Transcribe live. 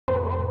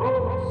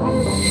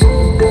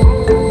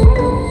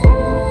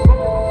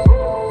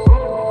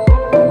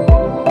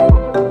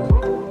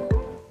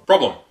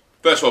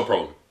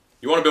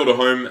want to build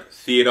a home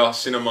theater,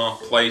 cinema,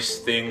 place,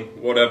 thing,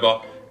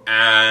 whatever,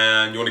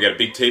 and you want to get a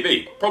big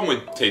TV. Problem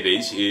with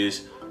TVs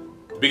is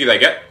the bigger they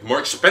get, the more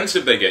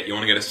expensive they get. You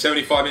want to get a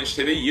 75-inch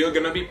TV, you're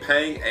going to be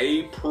paying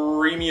a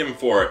premium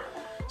for it.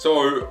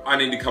 So I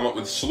need to come up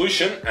with a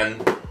solution, and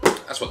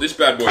that's what this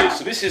bad boy is.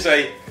 So this is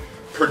a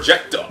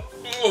projector.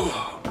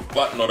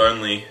 But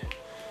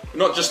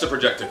not just a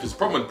projector, because the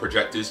problem with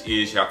projectors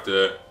is you have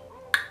to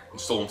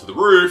install them to the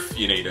roof,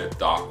 you need a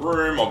dark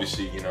room,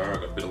 obviously, you know,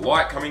 I've got a bit of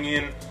light coming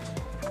in.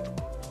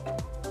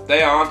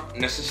 They aren't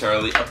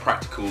necessarily a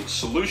practical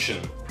solution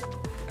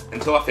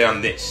until I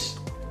found this.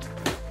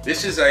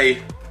 This is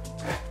a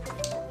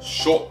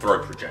short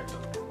throw projector.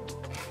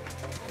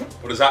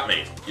 What does that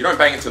mean? You don't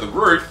bang it to the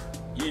roof,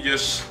 you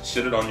just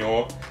sit it on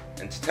your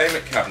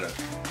entertainment cabinet.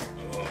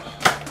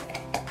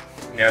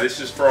 Now this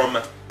is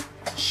from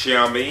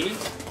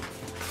Xiaomi.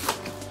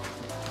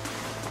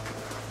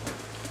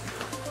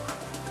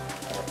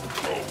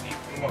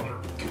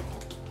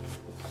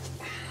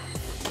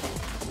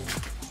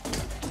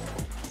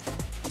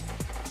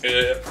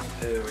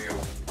 There we go.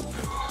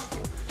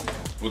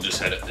 We'll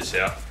just edit this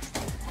out.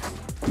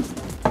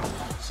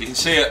 So you can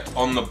see it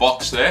on the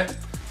box there.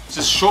 It's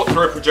a short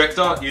throw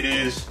projector. It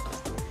is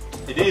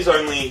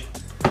only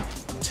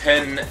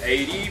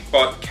 1080,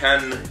 but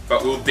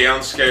will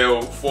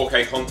downscale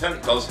 4K content.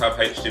 It does have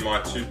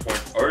HDMI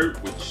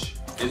 2.0, which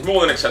is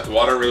more than acceptable.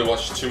 I don't really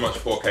watch too much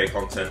 4K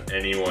content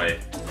anyway.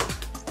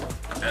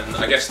 And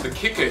I guess the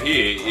kicker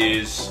here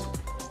is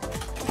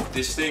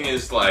this thing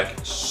is like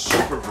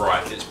super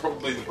bright. It's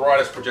probably the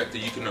brightest projector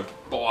you can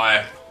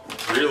buy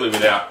really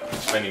without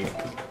spending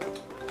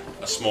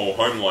a small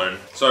home loan.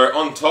 So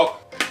on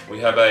top we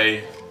have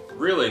a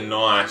really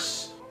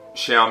nice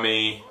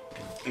Xiaomi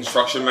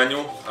instruction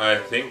manual, I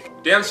think.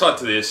 Downside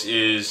to this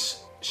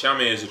is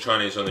Xiaomi is a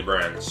Chinese only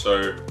brand,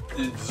 so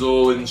it's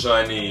all in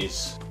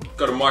Chinese.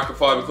 Got a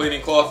microfiber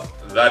cleaning cloth,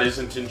 that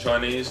isn't in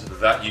Chinese,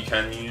 that you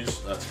can use,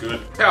 that's good.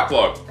 Power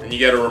plug, and you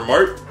get a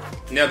remote.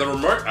 Now the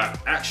remote I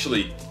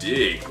actually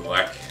dig,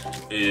 like,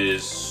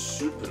 is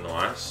super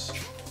nice.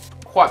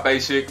 Quite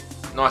basic,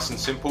 nice and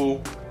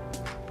simple.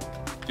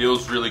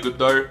 Feels really good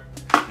though.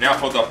 Now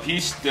for the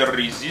piece de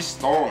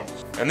resistance.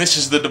 And this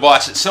is the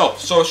device itself.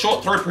 So a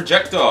short throw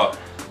projector.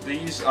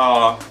 These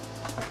are,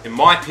 in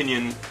my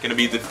opinion, gonna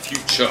be the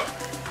future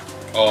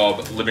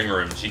of living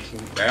rooms.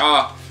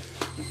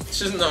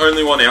 This isn't the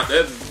only one out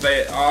there,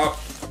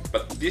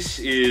 but this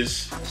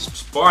is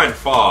by and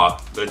far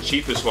the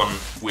cheapest one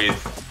with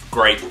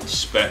great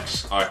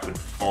specs I could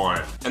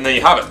find. And there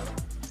you have it.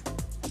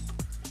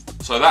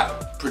 So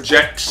that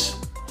projects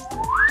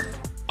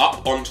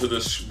up onto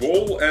this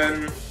wall,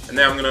 and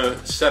now I'm gonna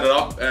set it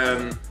up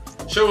and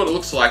show what it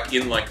looks like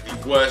in like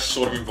the worst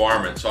sort of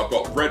environment. So I've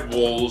got red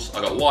walls,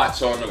 I've got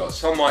lights on, I've got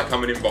sunlight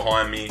coming in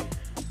behind me,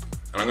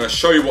 and I'm gonna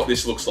show you what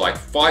this looks like.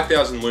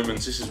 5,000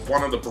 lumens, this is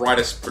one of the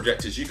brightest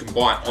projectors you can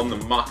buy on the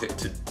market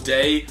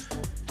today,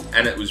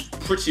 and it was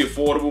pretty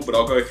affordable, but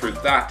I'll go through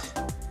that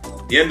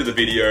at the end of the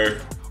video.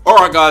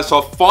 Alright guys,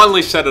 so I've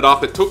finally set it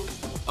up. It took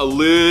a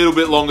little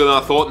bit longer than I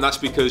thought, and that's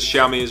because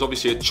Xiaomi is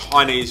obviously a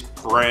Chinese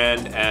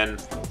brand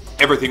and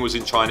everything was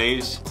in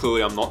Chinese.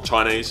 Clearly I'm not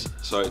Chinese,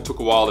 so it took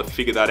a while to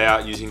figure that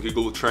out using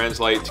Google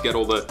Translate to get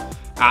all the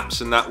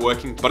apps and that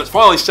working. But it's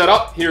finally set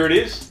up, here it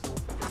is.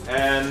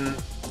 And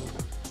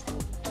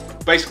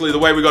basically the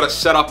way we got it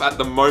set up at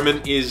the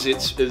moment is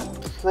it's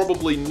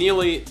probably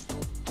nearly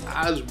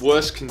as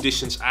worst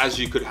conditions as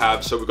you could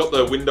have. So we've got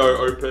the window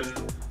open,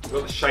 we've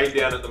got the shade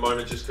down at the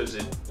moment just because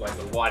like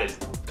the light is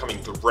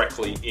coming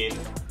directly in,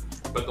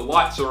 but the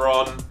lights are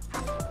on.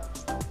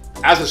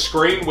 As a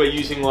screen, we're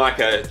using like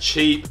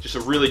just a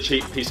really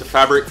cheap piece of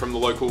fabric from the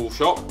local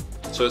shop.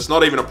 So it's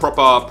not even a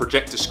proper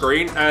projector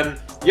screen. And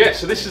yeah,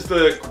 so this is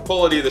the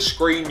quality of the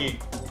screen you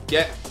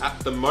get at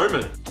the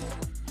moment.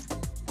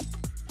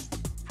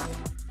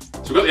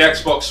 So we've got the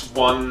Xbox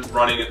One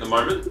running at the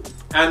moment,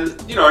 and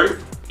you know,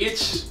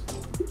 it's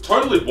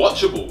totally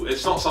watchable.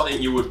 It's not something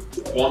you would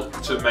want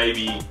to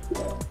maybe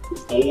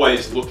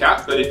always look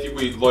at, but if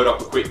we load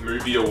up a quick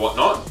movie or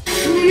whatnot.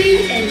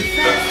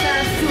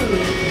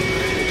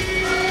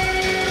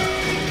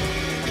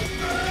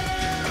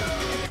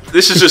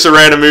 This is just a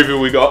random movie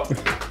we got.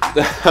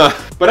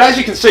 But as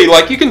you can see,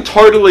 like, you can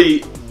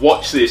totally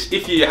watch this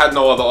if you had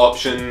no other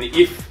option.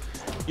 If,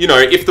 you know,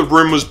 if the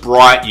room was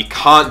bright, you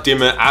can't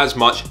dim it as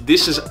much.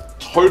 This is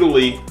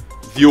totally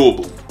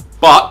viewable.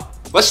 But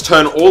let's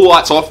turn all the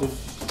lights off,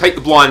 take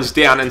the blinds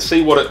down and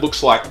see what it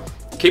looks like.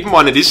 Keep in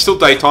mind, it is still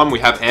daytime. We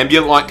have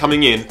ambient light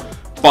coming in,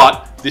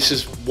 but this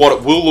is what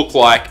it will look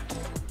like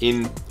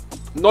in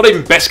not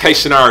even best case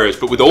scenarios,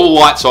 but with all the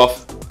lights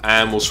off,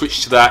 and we'll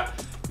switch to that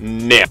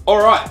now.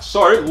 Alright,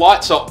 so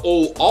lights are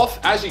all off.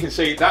 As you can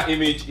see, that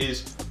image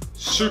is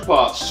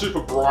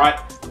super bright.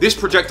 This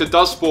projector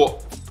does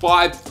sport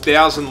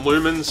 5,000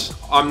 lumens.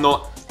 I'm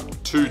not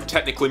too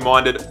technically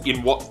minded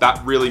in what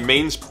that really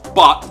means,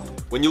 but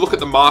when you look at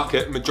the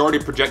market, majority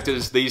of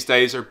projectors these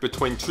days are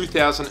between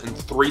 2,000 and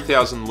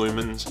 3,000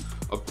 lumens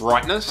of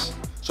brightness.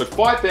 So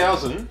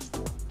 5,000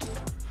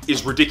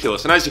 is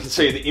ridiculous. And as you can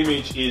see, the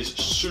image is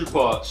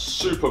super,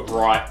 super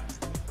bright.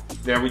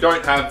 Now we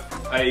don't have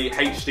a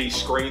HD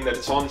screen that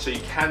it's on, so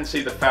you can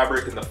see the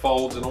fabric and the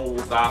folds and all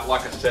of that.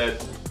 Like I said,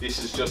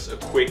 this is just a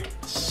quick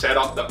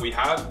setup that we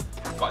have.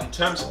 But in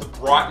terms of the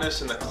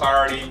brightness and the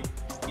clarity,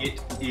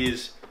 it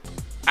is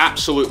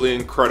absolutely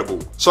incredible.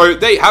 So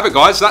there you have it,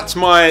 guys. That's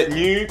my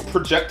new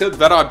projector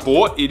that I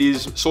bought. It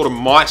is sort of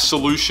my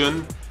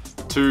solution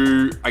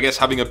to, I guess,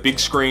 having a big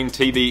screen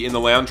TV in the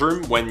lounge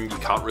room when you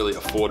can't really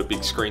afford a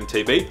big screen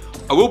TV.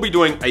 I will be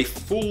doing a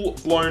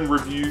full-blown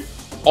review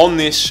on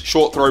this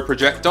short throw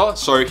projector,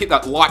 so hit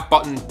that like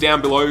button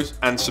down below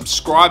and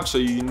subscribe so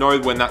you know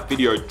when that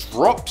video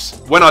drops.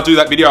 When I do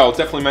that video, I'll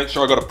definitely make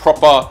sure I got a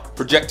proper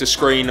projector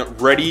screen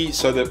ready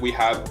so that we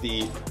have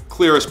the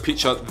clearest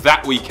picture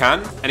that we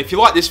can. And if you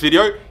like this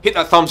video, hit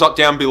that thumbs up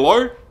down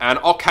below, and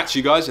I'll catch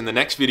you guys in the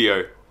next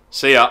video.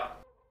 See ya.